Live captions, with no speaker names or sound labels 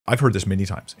I've heard this many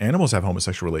times. Animals have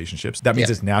homosexual relationships. That means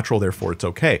it's natural, therefore it's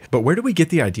okay. But where do we get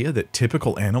the idea that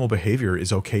typical animal behavior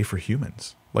is okay for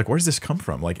humans? Like, where does this come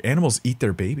from? Like, animals eat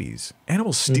their babies.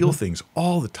 Animals steal things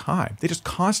all the time. They just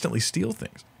constantly steal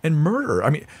things. And murder. I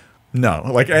mean, no,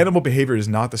 like, animal behavior is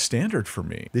not the standard for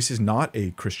me. This is not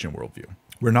a Christian worldview.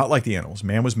 We're not like the animals.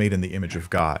 Man was made in the image of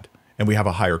God. And we have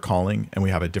a higher calling, and we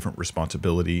have a different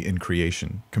responsibility in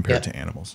creation compared to animals.